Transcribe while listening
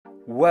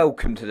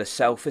Welcome to the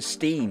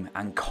Self-Esteem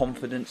and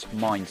Confidence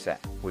Mindset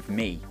with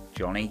me,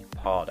 Johnny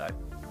Pardo.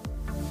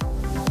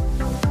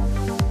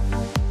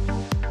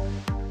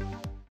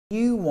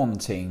 You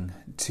wanting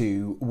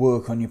to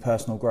work on your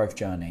personal growth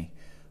journey?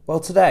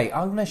 Well, today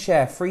I'm going to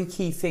share 3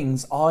 key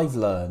things I've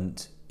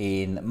learned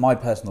in my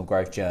personal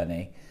growth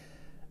journey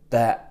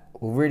that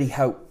will really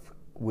help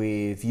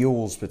with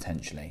yours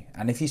potentially.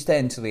 And if you stay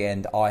until the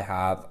end, I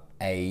have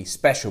a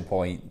special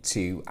point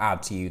to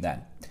add to you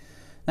then.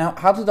 Now,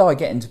 how did I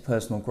get into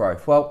personal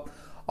growth? Well,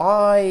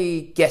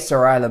 I guess there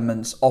are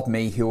elements of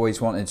me who always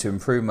wanted to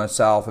improve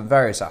myself in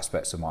various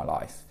aspects of my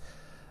life.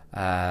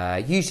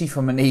 Usually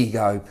from an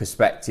ego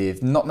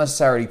perspective, not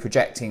necessarily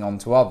projecting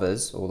onto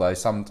others, although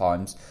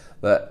sometimes,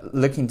 but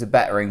looking to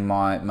bettering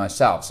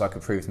myself so I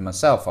could prove to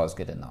myself I was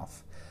good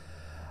enough.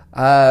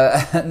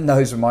 And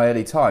those were my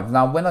early times.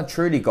 Now, when I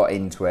truly got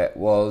into it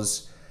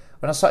was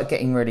when I started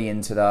getting really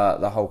into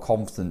the whole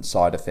confidence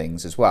side of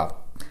things as well.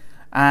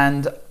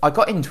 And I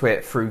got into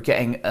it through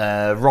getting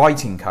a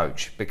writing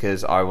coach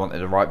because I wanted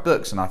to write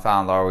books and I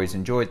found I always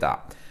enjoyed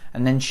that.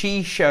 And then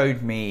she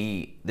showed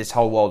me this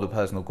whole world of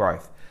personal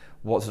growth.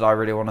 What did I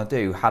really want to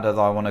do? How did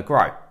I want to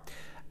grow?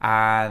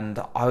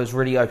 And I was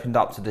really opened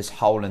up to this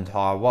whole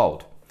entire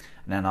world.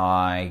 And then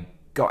I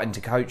got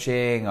into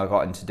coaching, I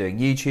got into doing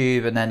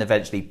YouTube, and then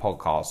eventually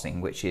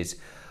podcasting, which is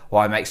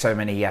why I make so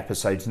many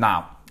episodes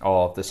now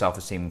of the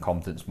Self-Esteem and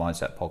Confidence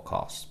Mindset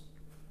podcast.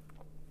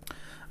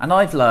 And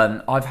I've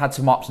learned I've had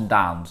some ups and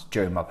downs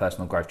during my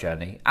personal growth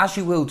journey, as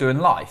you will do in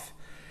life.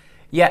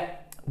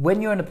 Yet,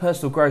 when you're in a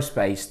personal growth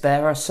space,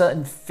 there are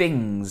certain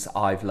things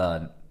I've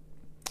learned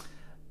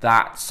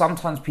that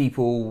sometimes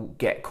people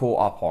get caught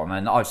up on,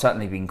 and I've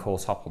certainly been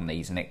caught up on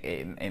these, and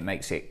it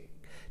makes it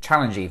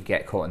challenging to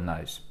get caught in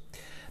those.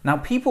 Now,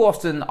 people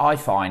often, I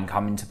find,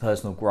 come into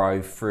personal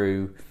growth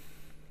through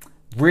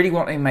really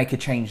wanting to make a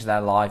change in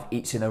their life.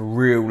 It's in a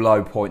real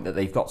low point that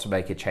they've got to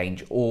make a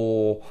change,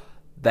 or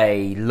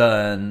they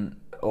learn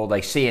or they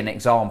see an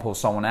example of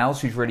someone else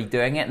who's really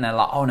doing it and they're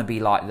like, I want to be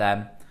like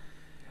them.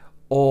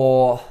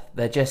 Or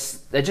they're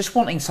just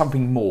wanting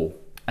something more,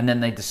 and then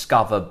they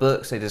discover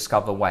books, they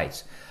discover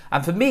ways.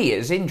 And for me, it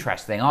was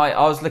interesting. I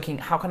was looking,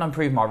 how can I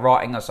improve my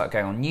writing? I started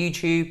going on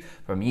YouTube.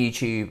 From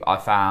YouTube, I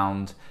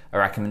found a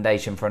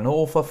recommendation for an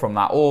author. From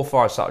that author,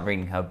 I started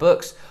reading her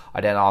books.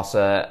 I then asked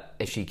her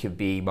if she could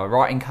be my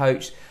writing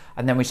coach.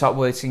 And then we started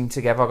working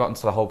together. I got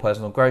into the whole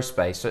personal growth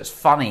space. So it's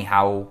funny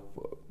how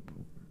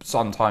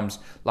sometimes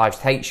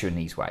life takes you in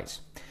these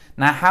ways.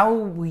 Now,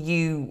 how's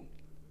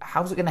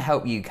it going to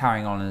help you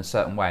carrying on in a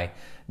certain way,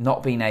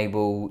 not being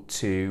able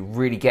to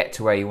really get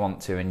to where you want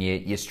to, and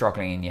you're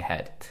struggling in your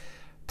head?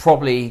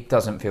 Probably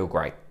doesn't feel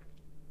great.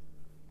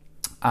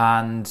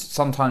 And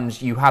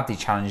sometimes you have these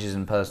challenges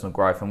in personal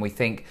growth, and we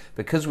think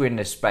because we're in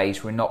this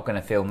space, we're not going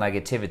to feel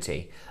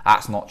negativity.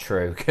 That's not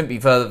true. It can be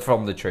further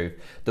from the truth.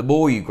 The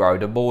more you grow,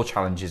 the more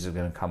challenges are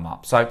going to come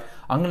up. So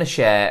I'm going to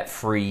share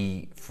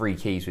three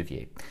keys with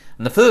you.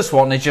 And the first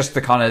one is just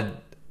to kind of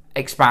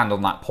expand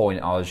on that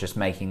point I was just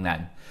making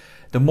then.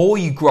 The more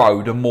you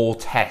grow, the more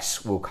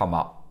tests will come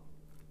up.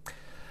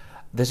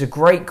 There's a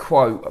great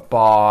quote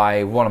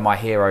by one of my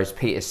heroes,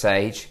 Peter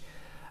Sage,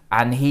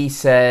 and he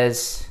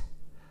says,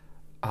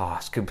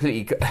 it's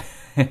completely,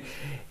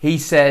 he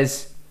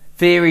says,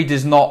 theory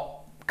does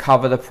not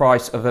cover the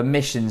price of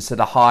admissions to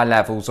the higher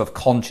levels of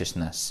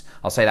consciousness.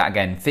 I'll say that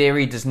again.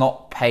 Theory does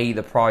not pay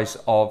the price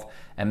of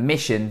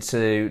admission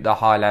to the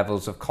high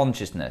levels of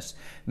consciousness,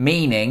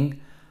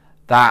 meaning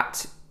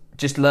that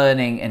just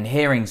learning and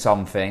hearing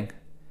something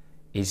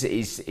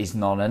is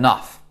not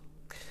enough.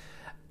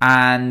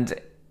 And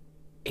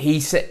he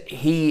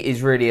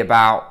is really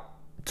about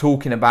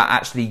talking about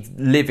actually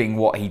living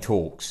what he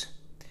talks.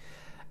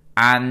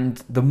 And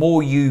the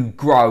more you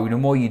grow, the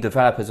more you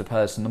develop as a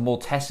person, the more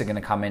tests are going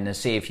to come in and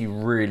see if you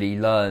really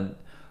learn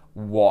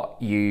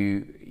what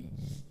you've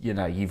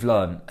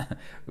learned.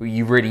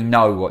 You really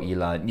know what you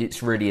learned.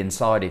 It's really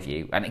inside of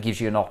you, and it gives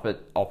you an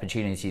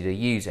opportunity to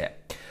use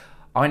it.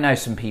 I know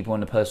some people in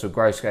the personal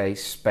growth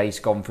space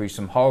gone through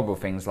some horrible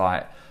things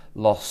like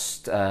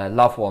lost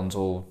loved ones,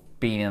 or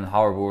being in a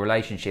horrible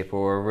relationship,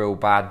 or a real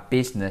bad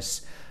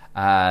business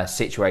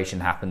situation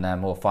happened to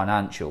them, or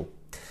financial.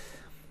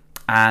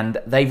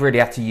 And they've really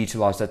had to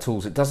utilise their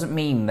tools. It doesn't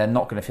mean they're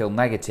not going to feel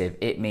negative.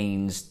 It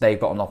means they've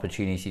got an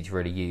opportunity to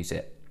really use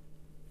it.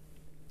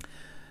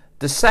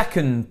 The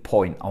second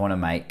point I want to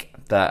make,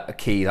 a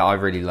key that I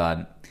really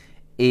learned,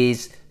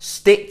 is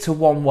stick to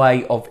one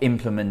way of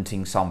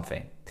implementing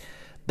something.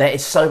 There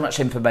is so much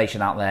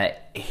information out there,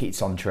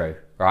 it's untrue,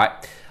 right?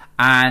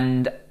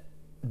 And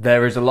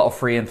there is a lot of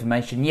free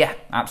information, yeah,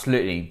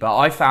 absolutely. But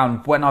I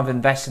found when I've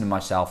invested in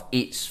myself,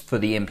 it's for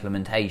the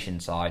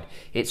implementation side.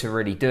 It's for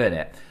really doing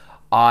it.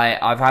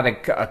 I've had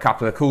a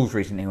couple of calls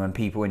recently when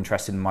people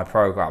interested in my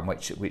program,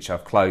 which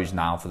I've closed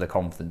now for the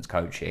confidence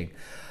coaching.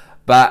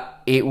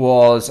 But it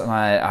was, and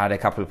I had a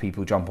couple of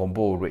people jump on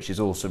board, which is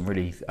awesome.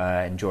 Really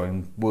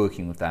enjoying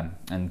working with them,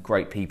 and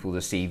great people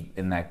to see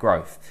in their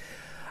growth.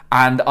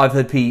 And I've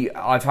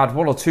had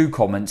one or two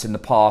comments in the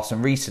past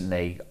and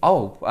recently.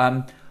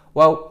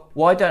 Well,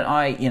 why don't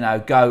I,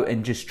 go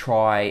and just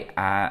try,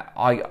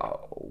 I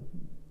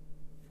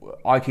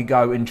could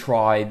go and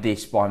try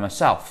this by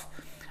myself.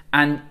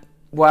 And,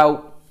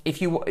 well,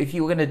 if you were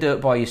going to do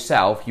it by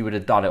yourself, you would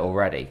have done it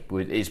already,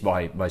 is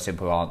my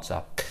simple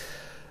answer.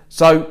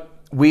 So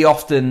we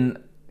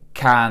often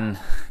can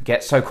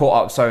get so caught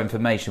up with so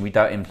information we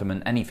don't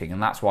implement anything,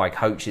 and that's why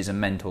coaches and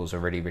mentors are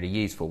really, really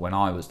useful. When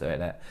I was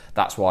doing it,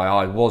 that's why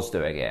I was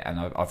doing it, and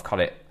I've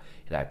cut it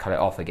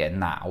off again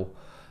now.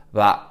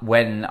 But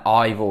when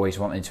I've always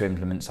wanted to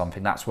implement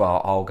something, that's why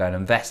I'll go and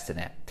invest in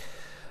it.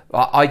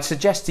 I'd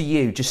suggest to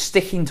you just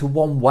sticking to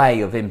one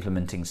way of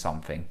implementing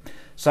something.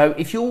 So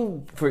if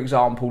you're, for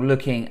example,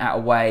 looking at a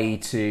way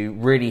to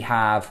really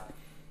have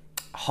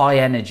high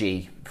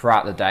energy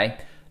throughout the day,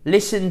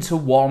 listen to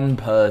one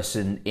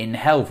person in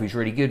health who's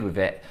really good with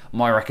it.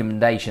 My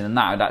recommendation, and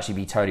that would actually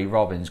be Tony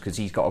Robbins, because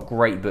he's got a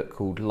great book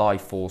called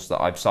Life Force that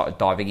I've started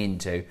diving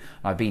into.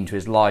 I've been to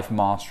his life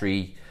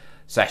mastery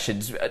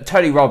sessions.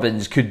 Tony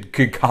Robbins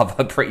could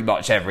cover pretty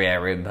much every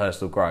area in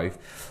personal growth.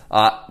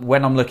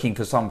 When I'm looking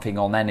for something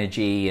on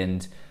energy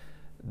and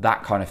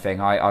that kind of thing,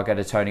 I go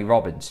to Tony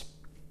Robbins.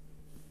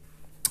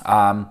 If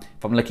I'm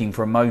looking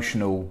for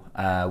emotional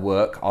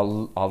work,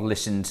 I'll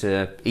listen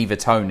to either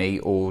Tony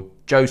or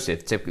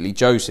Joseph, typically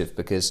Joseph,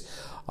 because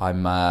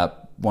I'm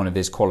one of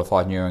his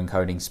qualified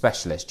neuroencoding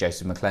specialists,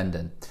 Joseph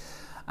McClendon.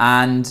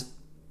 And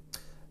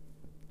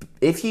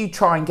if you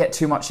try and get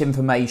too much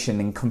information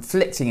and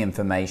conflicting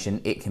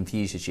information, it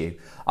confuses you.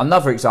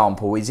 Another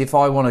example is if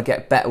I want to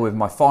get better with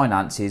my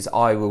finances,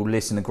 I will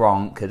listen to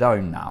Grant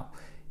Cardone now.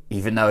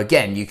 Even though,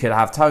 again, you could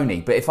have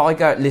Tony. But if I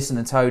go listen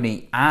to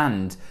Tony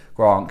and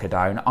Grant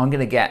Cardone, I'm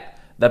going to get...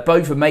 They're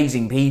both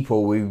amazing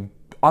people who,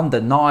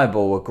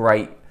 undeniable, are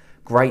great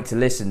to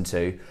listen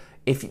to.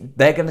 If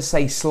they're going to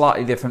say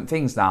slightly different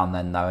things now and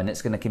then, though, and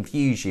it's going to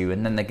confuse you,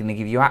 and then they're going to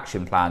give you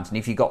action plans. And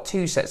if you've got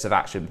two sets of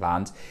action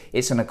plans,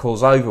 it's going to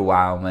cause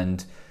overwhelm,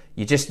 and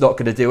you're just not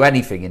going to do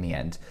anything in the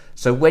end.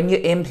 So when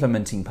you're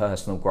implementing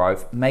personal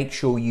growth, make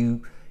sure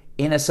you...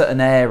 in a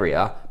certain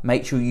area,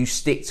 make sure you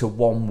stick to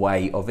one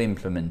way of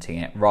implementing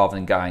it rather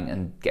than going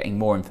and getting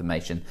more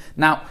information.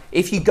 Now,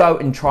 if you go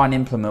and try and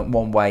implement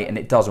one way and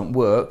it doesn't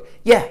work,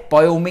 yeah,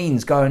 by all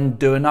means, go and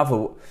do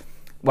another.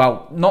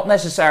 Well, not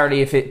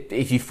necessarily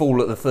if you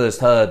fall at the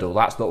first hurdle,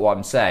 that's not what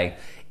I'm saying.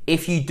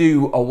 If you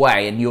do a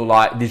way and you're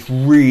like, this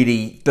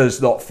really does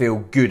not feel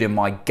good in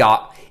my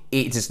gut,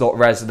 it does not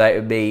resonate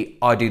with me,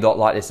 I do not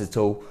like this at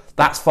all,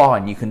 that's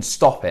fine, you can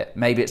stop it.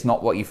 Maybe it's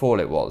not what you thought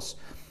it was.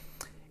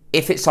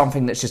 If it's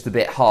something that's just a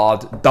bit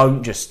hard,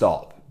 don't just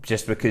stop,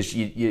 just because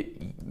you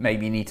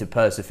maybe need to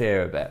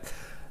persevere a bit.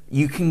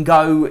 You can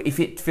go,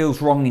 if it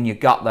feels wrong in your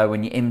gut though,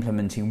 when you're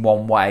implementing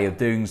one way of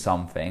doing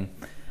something,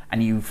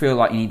 and you feel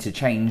like you need to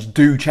change,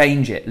 do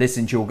change it.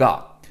 Listen to your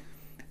gut.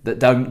 That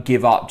don't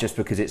give up just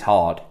because it's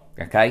hard,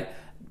 okay?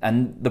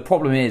 And the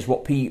problem is,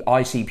 what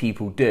I see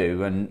people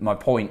do, and my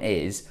point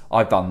is,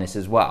 I've done this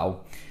as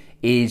well,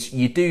 is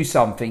you do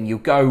something, you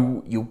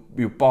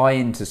buy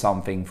into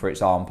something, for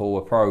example,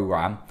 a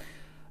program,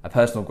 a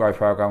personal growth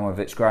program,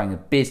 whether it's growing a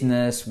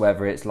business,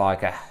 whether it's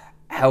like a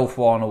health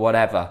one or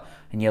whatever,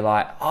 and you're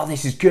like, oh,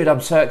 this is good,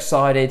 I'm so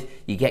excited.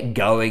 You get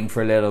going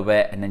for a little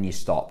bit and then you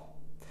stop.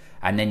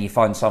 And then you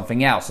find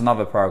something else,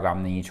 another program,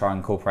 and then you try and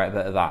incorporate a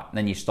bit of that, and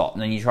then you stop,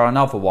 and then you try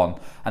another one.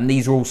 And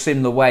these are all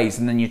similar ways,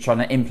 and then you're trying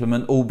to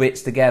implement all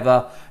bits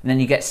together, and then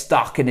you get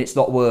stuck and it's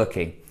not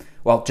working.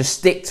 Well, just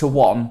stick to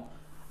one,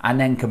 and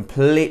then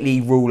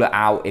completely rule it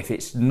out if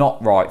it's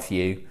not right for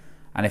you,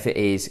 and if it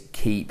is,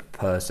 keep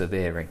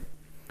persevering.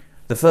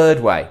 The third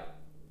way,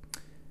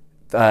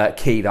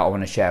 key that I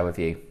want to share with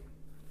you,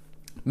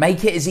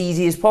 make it as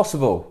easy as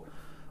possible.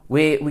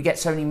 We get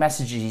so many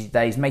messages these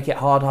days, make it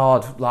hard,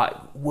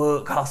 like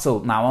work,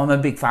 hustle. Now, I'm a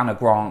big fan of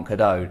Grant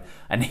Cardone,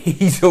 and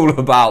he's all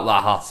about the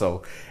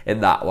hustle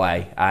in that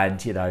way,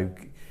 and you know,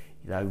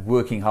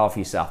 working hard for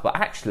yourself. But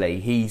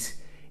actually, he's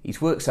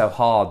worked so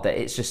hard that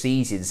it's just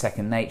easy and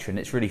second nature, and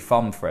it's really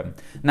fun for him.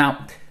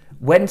 Now,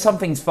 when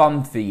something's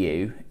fun for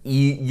you,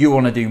 you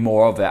want to do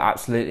more of it,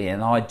 absolutely.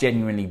 And I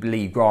genuinely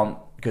believe Grant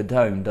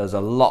Cardone does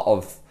a lot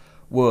of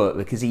work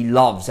because he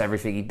loves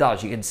everything he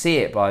does. You can see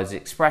it by his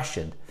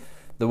expression.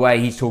 The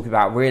way he's talking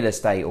about real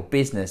estate or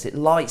business, it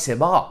lights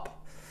him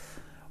up.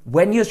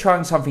 When you're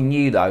trying something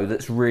new though,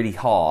 that's really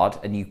hard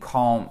and you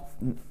can't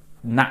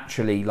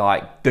naturally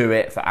like do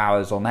it for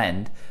hours on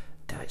end,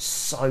 do it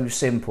so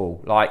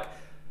simple. Like,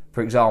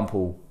 for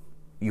example,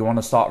 you want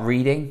to start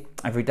reading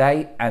every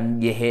day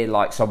and you hear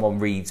like someone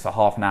reads for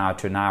half an hour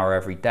to an hour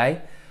every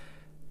day.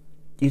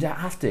 You don't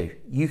have to.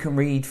 You can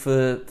read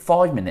for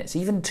 5 minutes,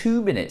 even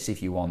 2 minutes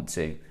if you want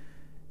to.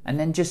 And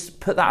then just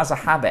put that as a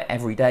habit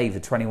every day for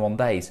 21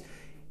 days.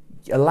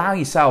 Allow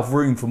yourself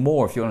room for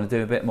more if you want to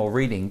do a bit more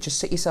reading. Just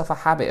set yourself a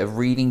habit of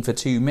reading for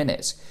 2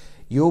 minutes.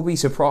 You'll be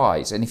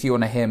surprised. And if you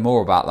want to hear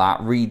more about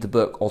that, read the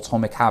book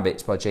Atomic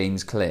Habits by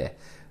James Clear,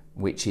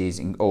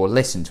 or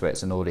listen to it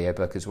as an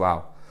audiobook as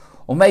well.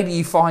 Or maybe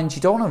you find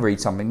you don't want to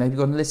read something, maybe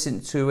you're going to listen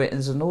to it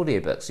as an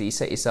audiobook. So you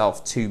set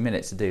yourself 2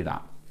 minutes to do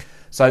that.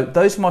 So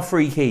those are my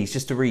 3 keys,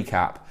 just to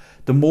recap.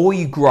 The more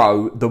you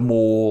grow, the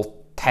more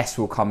tests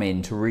will come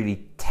in to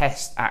really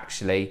test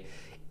actually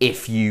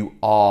if you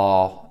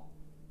are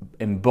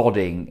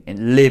embodying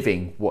and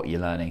living what you're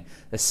learning.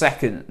 The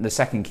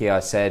second key I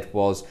said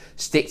was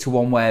stick to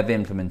one way of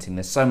implementing.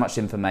 There's so much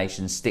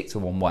information, stick to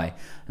one way.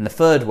 And the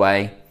third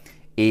way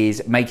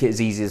is make it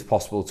as easy as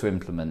possible to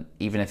implement,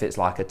 even if it's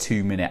like a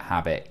 2-minute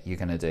habit you're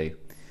going to do.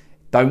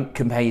 Don't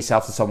compare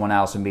yourself to someone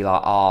else and be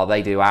like, oh,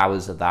 they do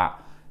hours of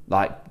that.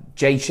 Like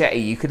Jay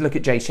Shetty, you could look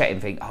at Jay Shetty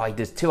and think, oh, he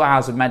does 2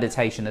 hours of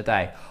meditation a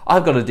day.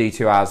 I've got to do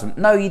 2 hours.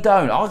 No, you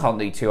don't. I can't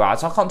do 2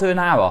 hours. I can't do an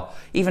hour.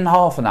 Even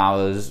half an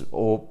hour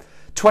or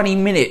 20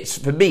 minutes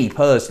for me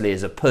personally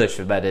is a push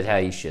for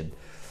meditation.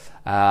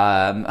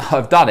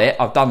 I've done it.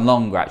 I've done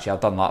longer actually.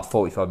 I've done like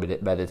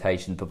 45-minute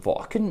meditation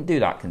before. I couldn't do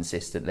that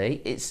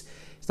consistently. It's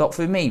not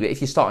for me. But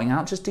if you're starting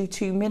out, just do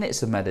 2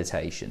 minutes of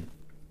meditation.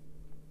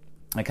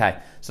 Okay,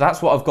 so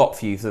that's what I've got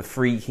for you for the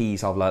 3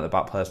 keys I've learned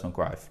about personal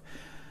growth.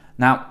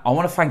 Now, I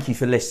want to thank you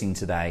for listening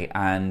today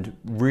and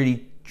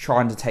really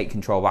trying to take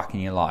control back in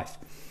your life.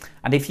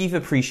 And if you've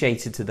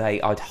appreciated today,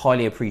 I'd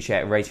highly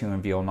appreciate a rating and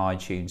review on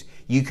iTunes.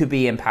 You could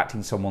be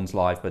impacting someone's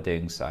life by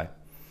doing so.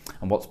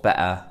 And what's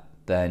better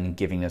than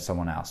giving to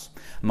someone else?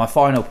 And my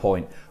final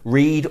point,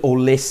 read or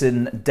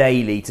listen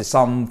daily to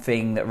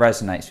something that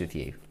resonates with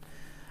you.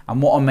 And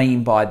what I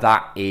mean by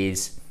that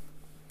is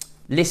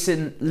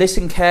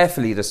listen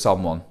carefully to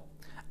someone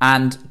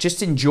and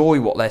just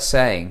enjoy what they're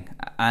saying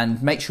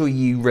and make sure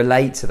you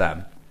relate to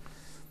them.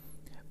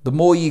 The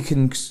more you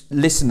can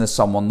listen to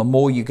someone, the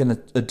more you're going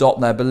to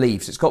adopt their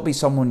beliefs. It's got to be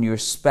someone you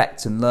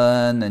respect and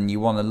learn and you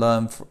want to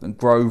learn and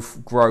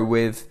grow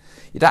with.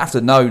 You don't have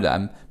to know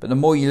them, but the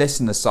more you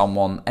listen to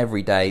someone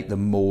every day, the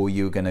more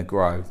you're going to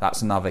grow.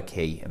 That's another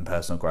key in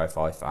personal growth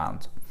I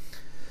found.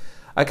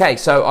 Okay,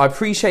 so I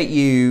appreciate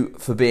you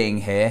for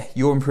being here.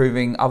 You're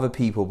improving other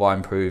people by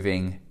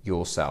improving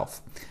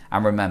yourself.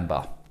 And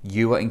remember,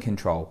 you are in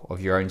control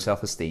of your own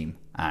self-esteem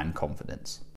and confidence.